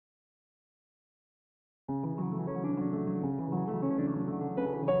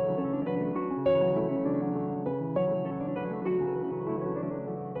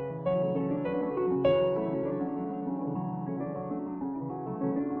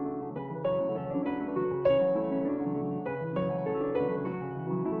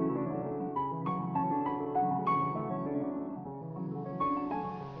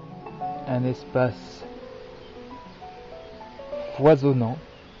un espace foisonnant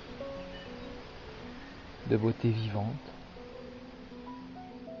de beauté vivante.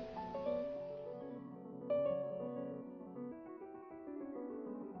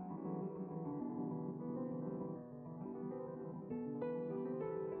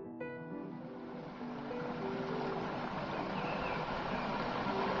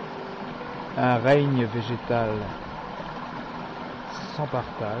 Un règne végétal sans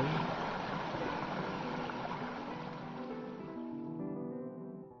partage.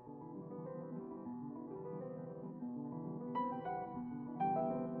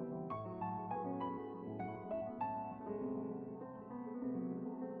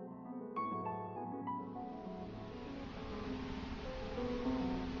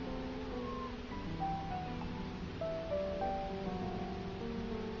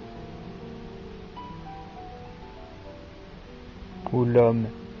 Où l'homme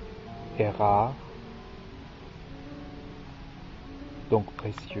est rare, donc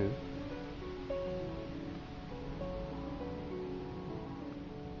précieux,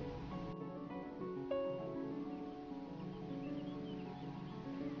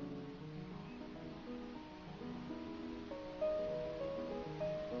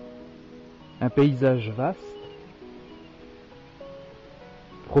 un paysage vaste,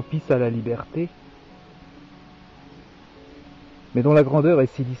 propice à la liberté, mais dont la grandeur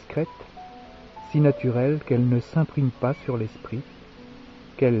est si discrète, si naturelle qu'elle ne s'imprime pas sur l'esprit,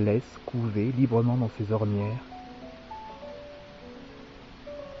 qu'elle laisse couver librement dans ses ornières.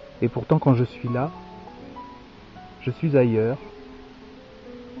 Et pourtant quand je suis là, je suis ailleurs,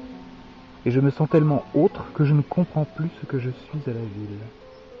 et je me sens tellement autre que je ne comprends plus ce que je suis à la ville.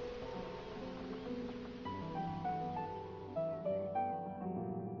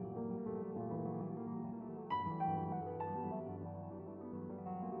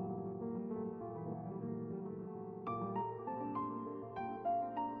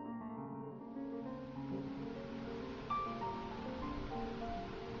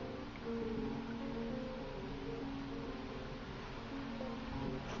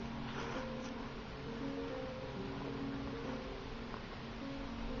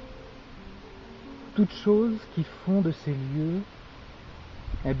 Toutes choses qui font de ces lieux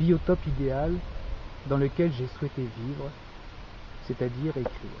un biotope idéal dans lequel j'ai souhaité vivre, c'est-à-dire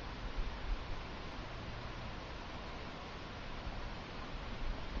écrire.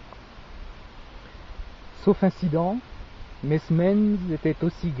 Sauf incident, mes semaines étaient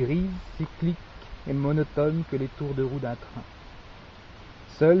aussi grises, cycliques et monotones que les tours de roue d'un train.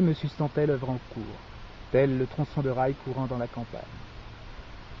 Seul me sustentait l'œuvre en cours, tel le tronçon de rail courant dans la campagne.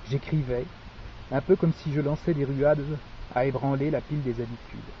 J'écrivais, un peu comme si je lançais des ruades à ébranler la pile des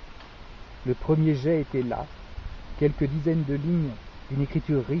habitudes. Le premier jet était là, quelques dizaines de lignes d'une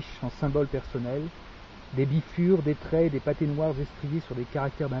écriture riche en symboles personnels, des bifures, des traits, des pâtés noirs estriés sur des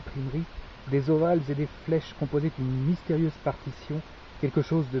caractères d'imprimerie, des ovales et des flèches composaient une mystérieuse partition, quelque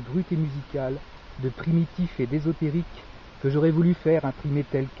chose de brut et musical, de primitif et d'ésotérique que j'aurais voulu faire imprimer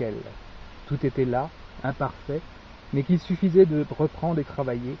tel quel. Tout était là, imparfait, mais qu'il suffisait de reprendre et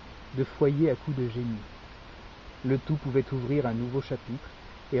travailler, de foyer à coups de génie. Le tout pouvait ouvrir un nouveau chapitre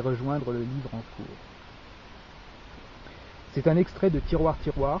et rejoindre le livre en cours. C'est un extrait de Tiroir,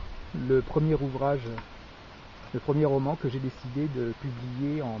 le premier roman que j'ai décidé de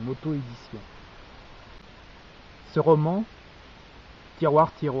publier en auto-édition. Ce roman,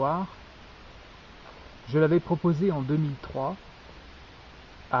 Tiroir, je l'avais proposé en 2003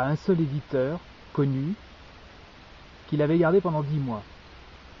 à un seul éditeur connu qui l'avait gardé pendant 10 mois.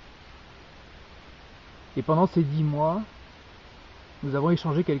 Et pendant ces 10 mois, nous avons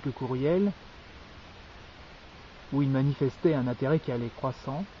échangé quelques courriels où il manifestait un intérêt qui allait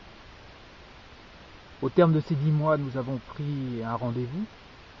croissant. Au terme de ces 10 mois, nous avons pris un rendez-vous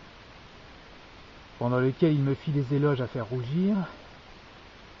pendant lequel il me fit des éloges à faire rougir,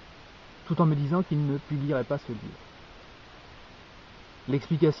 tout en me disant qu'il ne publierait pas ce livre.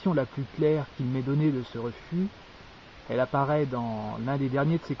 L'explication la plus claire qu'il m'ait donnée de ce refus, elle apparaît dans l'un des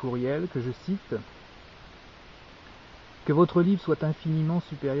derniers de ses courriels, que je cite: « Que votre livre soit infiniment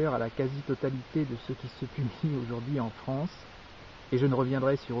supérieur à la quasi-totalité de ceux qui se publient aujourd'hui en France, et je ne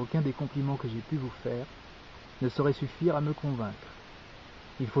reviendrai sur aucun des compliments que j'ai pu vous faire, ne saurait suffire à me convaincre.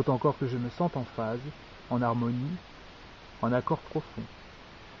 Il faut encore que je me sente en phase, en harmonie, en accord profond. »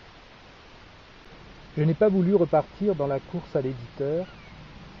 Je n'ai pas voulu repartir dans la course à l'éditeur,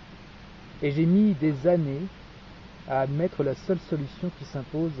 et j'ai mis des années à admettre la seule solution qui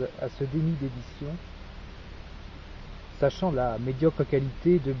s'impose à ce déni d'édition, sachant la médiocre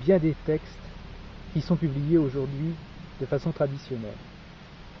qualité de bien des textes qui sont publiés aujourd'hui de façon traditionnelle.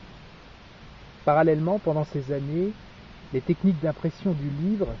 Parallèlement, pendant ces années, les techniques d'impression du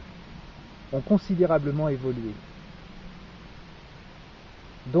livre ont considérablement évolué.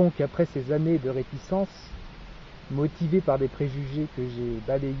 Donc, après ces années de réticence, motivées par des préjugés que j'ai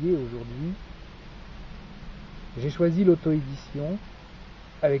balayés aujourd'hui, j'ai choisi l'auto-édition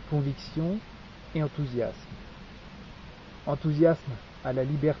avec conviction et enthousiasme. Enthousiasme à la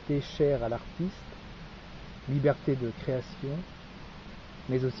liberté chère à l'artiste, liberté de création,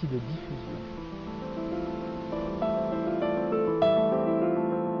 mais aussi de diffusion.